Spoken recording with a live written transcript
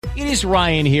It is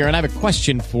Ryan here, and I have a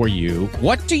question for you.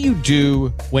 What do you do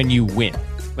when you win?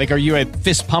 Like, are you a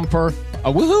fist pumper,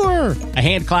 a woohooer, a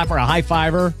hand clapper, a high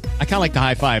fiver? I kind of like the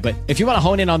high five, but if you want to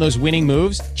hone in on those winning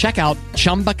moves, check out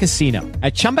Chumba Casino.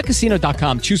 At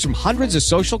ChumbaCasino.com, choose from hundreds of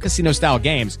social casino-style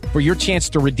games for your chance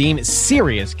to redeem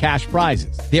serious cash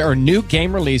prizes. There are new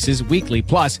game releases weekly,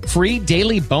 plus free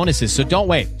daily bonuses, so don't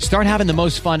wait. Start having the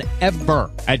most fun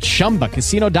ever at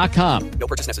ChumbaCasino.com. No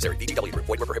purchase necessary. VGW Group.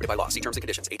 Void where prohibited by law. See terms and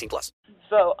conditions. 18+.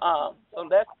 So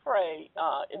let's pray.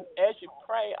 And as you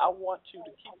pray, I want you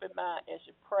to keep in mind as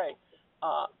you pray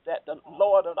that the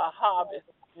Lord of the harvest,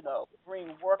 bring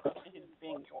workers in his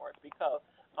vineyard, because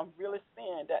I'm really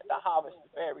seeing that the harvest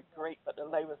is very great, but the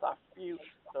labors are few.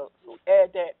 So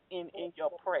add that in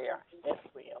your prayer as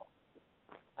well.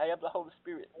 I have the Holy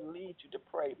Spirit lead you to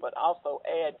pray, but also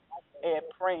add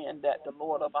praying that the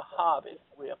Lord of the harvest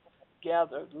will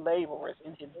gather laborers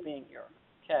in his vineyard.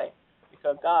 Okay?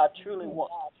 Because God truly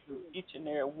wants to do each and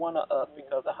every one of us,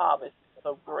 because the harvest is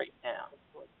so great now.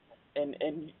 And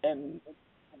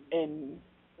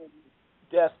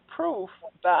there's proof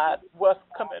by what's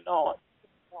coming on,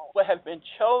 what has been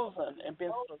chosen and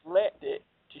been selected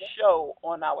to show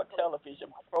on our television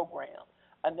program.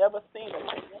 I never seen it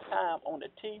this time on the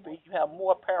TV. You have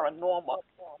more paranormal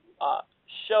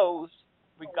shows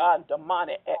regarding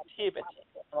demonic activity.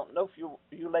 I don't know if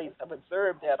you ladies have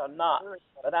observed that or not,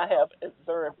 but I have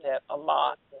observed that a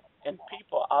lot. And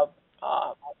people are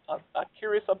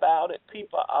curious about it.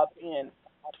 People are being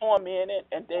tormented,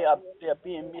 and they're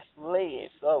being misled.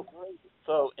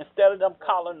 So instead of them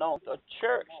calling on the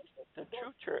church, the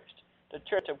true church, the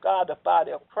church of God, the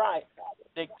body of Christ,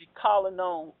 they're calling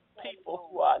on people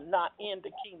who are not in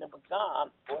the kingdom of God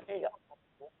for help.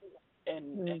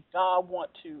 And God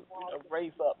wants to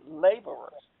raise up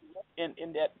laborers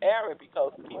in that area,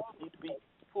 because people need to be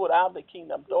pulled out of the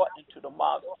kingdom door into the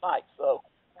marvelous light. So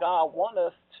God wants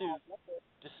us to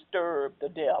disturb the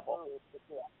devil.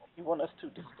 He wants us to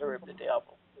disturb the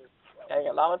devil. Okay?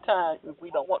 A lot of times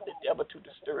we don't want the devil to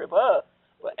disturb us,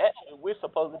 but actually we're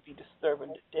supposed to be disturbing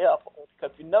the devil.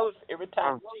 Because you notice every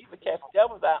time Jesus casts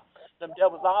devils out, them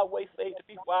devils always say to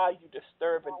people, "Why are you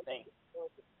disturbing things?"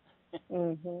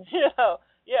 Because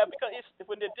it's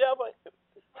when the devil,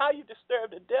 how you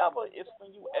disturb the devil is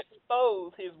when you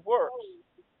expose his works.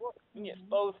 When you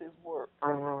expose his works.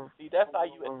 See, that's how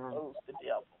you expose the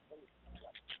devil.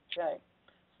 Okay?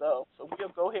 So we'll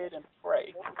go ahead and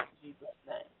pray in Jesus'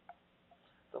 name.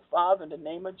 So, Father, in the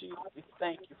name of Jesus, we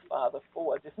thank you, Father,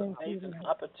 for this amazing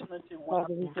opportunity.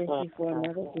 Father, we thank you for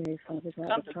another day, Father God,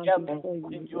 come together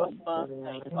in your Son's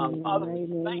name. Father, we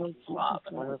thank you,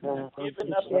 Father, for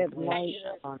giving us the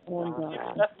patience,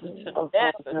 giving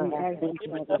us the tenacity,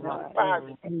 giving us the fire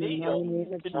to zeal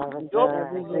to do your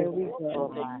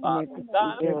will. Father,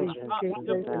 God, every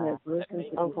person that listens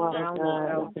to the sound of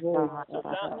our voice,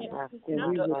 that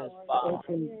we will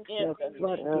open the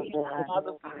floodgates,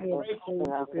 Father, we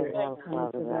pray Spirit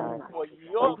comes around for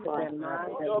your mind,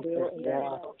 your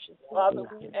will. Father,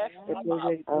 we ask you to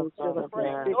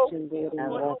bring your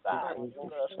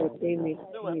that they may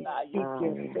seek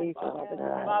your face, Father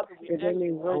God, that they may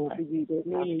work for you, that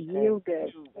they may yield their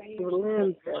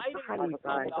limbs, their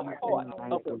bodies,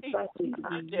 of the vessel to be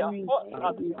used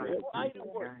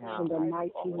in the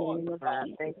mighty name of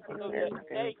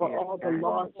Jesus. For all the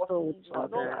lost souls,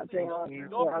 Father God, there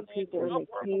are people in the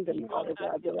kingdom, Father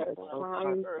God, that are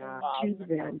trying to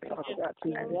them, Father God, to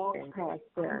walk past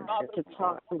them, to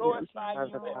talk to them,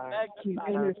 to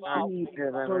intercede for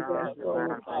their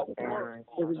souls, Father God,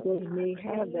 so that they may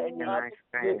have that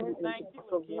experience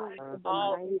of life in the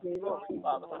mighty name of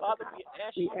Jesus.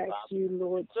 We ask you,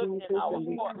 Lord Jesus, and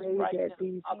we pray that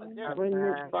these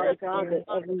remnants, Father God, that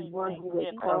everyone who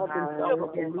has called themselves a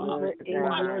believer in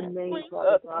your name,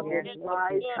 Father God, will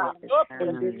rise up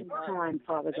in this time,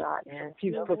 Father God,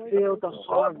 to fulfill the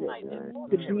harvest,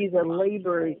 to be the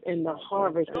laborers in the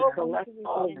harvest, to collect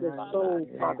all of the souls,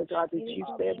 Father God, that you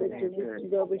said that you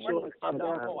was yours, Father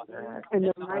God. In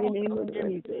the mighty name of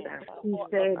Jesus, he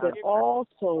said that all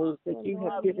souls that you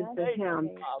have given to him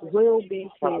will be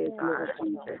his, Lord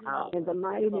Jesus. In the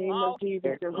mighty name of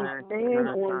Jesus, that we stand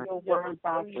on your word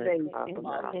by faith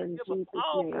in Jesus'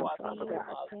 name, Father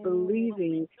God,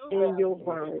 believing in your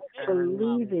word,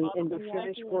 believing in the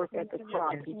finished work at the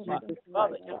cross of Jesus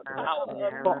Christ,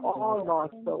 for all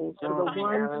lost souls, for the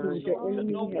ones who the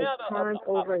enemy has turned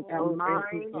over their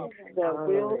mind, their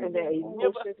will, and their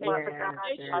emotions, Father God,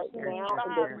 right now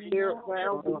in the spirit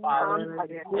realm. We come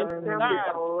against them, we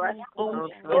arrest them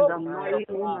in the mighty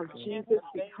name of Jesus.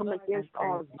 We come against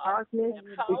all darkness,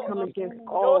 we come against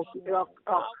all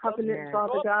covenant,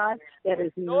 Father God, that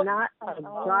is not a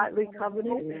godly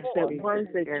covenant, that ones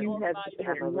that you have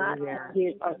not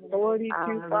given authority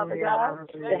to, Father God,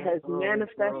 that has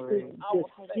manifested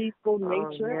deceitful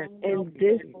nature in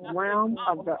this realm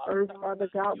of the earth, Father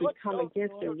God. We come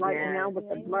against it right now with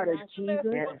the blood of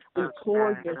Jesus. We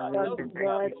pour your son's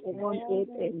blood on it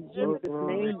in Jesus'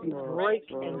 name. We break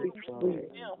and we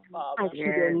ask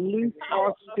you to loose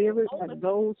all spirits of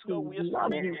those who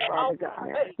love you, Father God,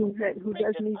 who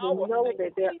doesn't even know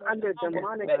that they're under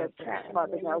demonic attack,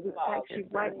 Father God. We ask you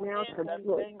right now to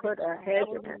put a hedge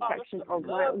of protection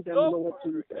around them, Lord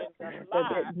Jesus, so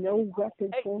that no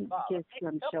weapon formed against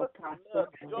them shall prosper.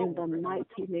 In the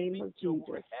mighty name of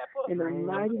Jesus. In the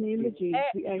mighty name of Jesus,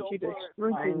 we ask you to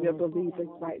strengthen your believers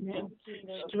right now.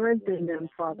 Strengthen them,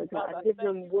 Father God. Give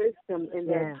them wisdom in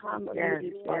their time of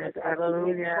need, Father God. To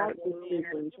make right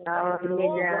decisions. To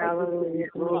make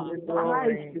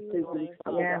wise decisions,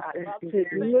 Father God. To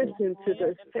listen to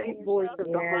the faint voice of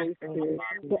the Holy Spirit.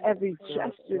 To every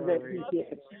gesture that He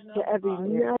gives. To every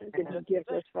nudge that He gives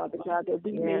us, Father God. That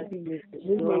we may be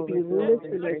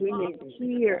listeners. We may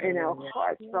hear in our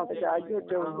hearts, Father God, your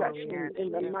direction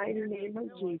in the mighty name of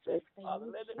Jesus.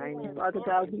 Father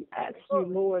God, we ask you,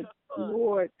 Lord,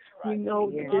 we know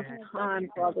that this time,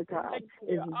 Father God,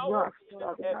 is rough,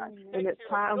 Father God, and a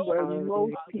time where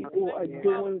most people are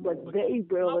doing what they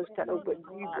will instead of what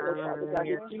you will, Father God. That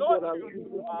you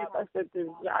will give us a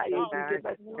desire, you give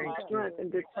us the strength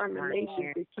and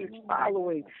determination to keep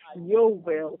following your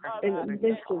will in the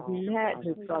midst of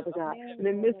madness, Father God, in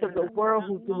the midst of the world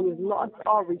who has lost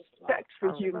all respect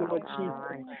for you, Lord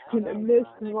Jesus, in the midst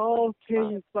of all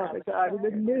things, Father God, in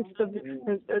the midst of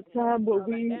a time where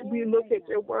we look at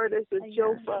your word as a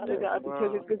joke, Father God,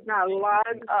 because it does not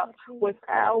line up with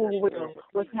our will,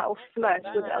 with our flesh,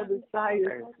 with our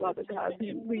desires, Father God.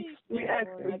 We ask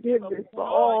forgiveness for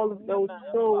all of those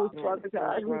souls, Father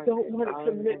God, who don't want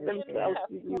to commit themselves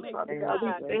to you, Father God.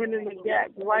 We stand in the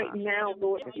gap right now,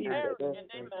 Lord Jesus,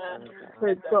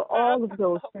 for all of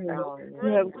those things who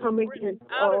have come against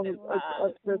all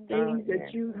of the things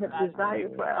that you have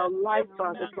desired for our life,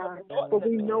 Father God. For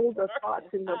we know the thoughts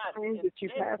and the plans that you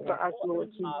have for us, Lord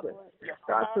Jesus.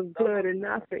 Thoughts of good and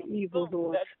not for evil,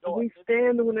 Lord. We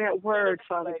stand on that word,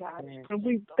 Father God, and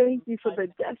we thank you for the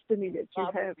destiny that you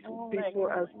have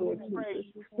before us, Lord Jesus.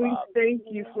 We thank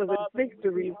you for the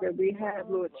victories that we have,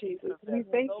 Lord Jesus. We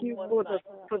thank you for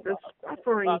the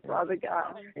suffering, Father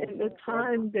God, and the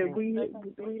time that we need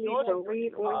to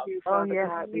lean on you, Father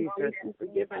God. We thank you for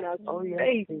giving us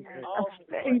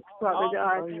faith, Father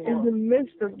God, in the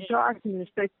midst of darkness,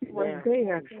 that you are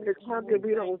there. The time that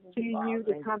we don't see you,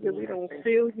 the time that we don't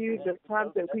feel you, the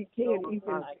time that we can't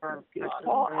even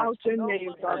call out your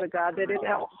name, Father God, that in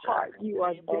our heart you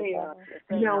are there,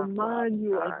 in our mind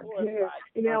you are there,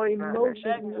 in our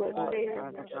emotions you are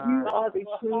there. You are the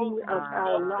King of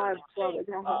our lives, Father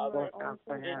God.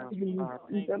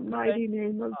 In the mighty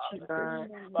name of Jesus,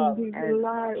 and we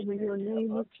rely on your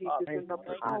name of Jesus and the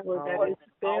power that is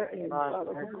therein,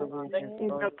 Father God. In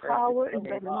the power in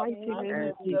the mighty name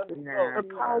of Jesus, the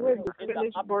power of the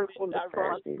finished work on the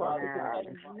cross, Father God.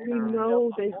 We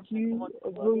know that you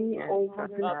rule over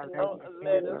this earth,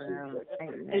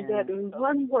 and that in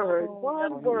one word,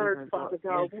 Father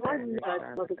God, one nudge,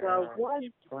 Father God, one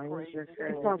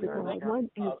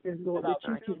instant, Lord, that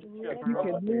you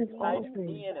can move all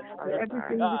things. For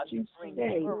everything that you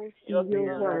say in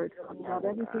your word, Father God,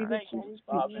 everything that you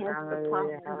speak has the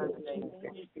power, Lord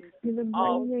Jesus. In the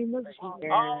mighty name of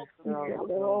Jesus, we tell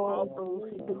that all those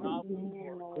who believe in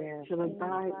you shall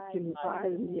abide in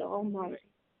the Almighty.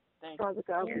 Father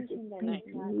God, we just thank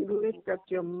you. We lift up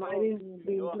your mighty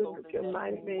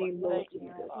name, Lord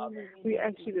Jesus. We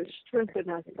ask you to strengthen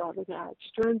us, Father God.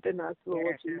 Strengthen us,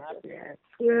 Lord Jesus.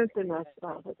 Strengthen us,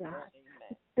 Father God.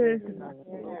 Strengthen us,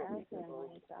 Lord Jesus.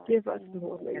 Give us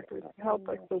more labor. Help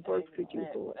us to work for you,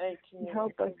 Lord.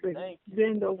 Help us to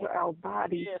bend over our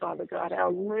bodies, Father God,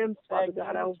 our limbs, Father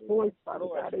God, our voice, Father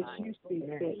God, as you see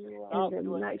fit. In the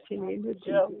mighty name of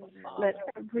Jesus, let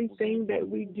everything that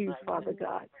we do, Father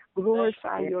God,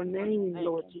 glorify your name,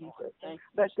 Lord Jesus.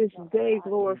 Let this day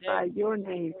glorify your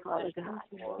name, Father God.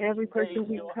 Every person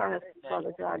we touch,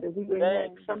 Father God, that we will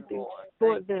have something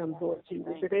for them, Lord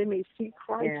Jesus, that they may see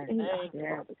Christ in us,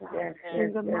 Father God.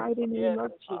 In the mighty name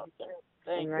of Jesus.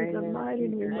 In the mighty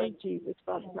name of Jesus,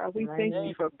 Father God, we thank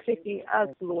you for picking us,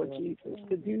 Lord Jesus,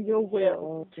 to do your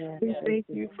will. We thank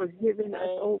you for giving us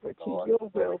over to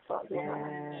your will, Father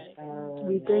God.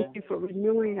 We thank you for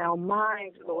renewing our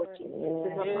minds, Lord Jesus,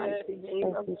 in the mighty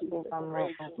name of Jesus.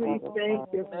 We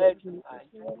thank you, Lord Jesus.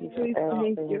 We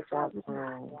thank you, Father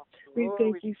God. We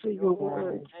thank you for your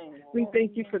word. We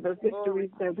thank you for the victories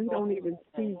that we don't even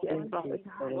see yet, Father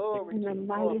God. In the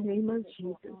mighty name of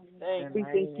Jesus, we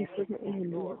thank you for the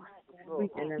end, Lord. We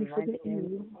thank you for the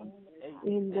end, Lord.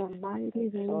 In the mighty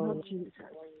name of Jesus.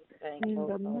 In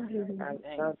the mighty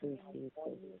name of Jesus.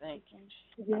 Thank you.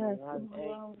 Yes,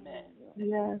 Amen.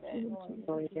 yes,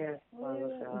 Lord Jesus. Yes, Father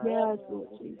God. Yes, Lord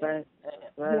Jesus. Bless, Yes,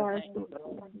 bless, Lord Jesus.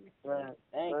 bless,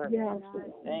 Thank bless. you. Yes,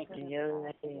 Lord. Thank In you.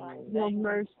 your name. Your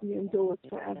mercy endures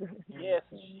forever. Yes,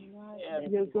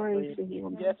 yes, Your grace and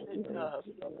your yes, mercy. it does.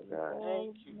 Father God.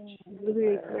 Thank you.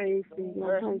 Your grace and your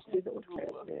Mercy mercy, to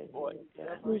Lord. boy.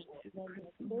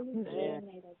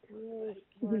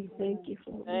 We thank you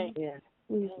for it. Thank you. Yes.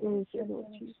 We thank you, Lord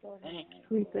Jesus. Thank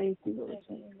you. We thank you, Lord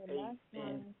Jesus.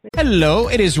 Amen. Hello,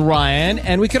 it is Ryan,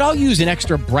 and we could all use an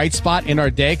extra bright spot in our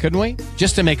day, couldn't we?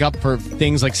 Just to make up for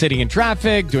things like sitting in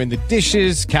traffic, doing the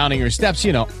dishes, counting your steps,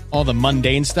 you know, all the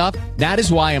mundane stuff. That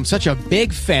is why I'm such a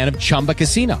big fan of Chumba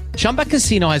Casino. Chumba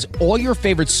Casino has all your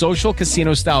favorite social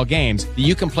casino-style games that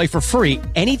you can play for free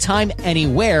anytime,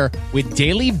 anywhere with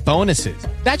daily bonuses.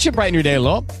 That should brighten your day a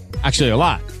little. Actually, a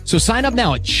lot. So sign up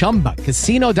now at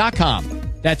ChumbaCasino.com.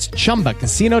 That's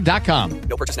ChumbaCasino.com.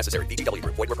 No purchase necessary. VGW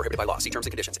Group. Void where prohibited by law. See terms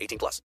and conditions. 18+.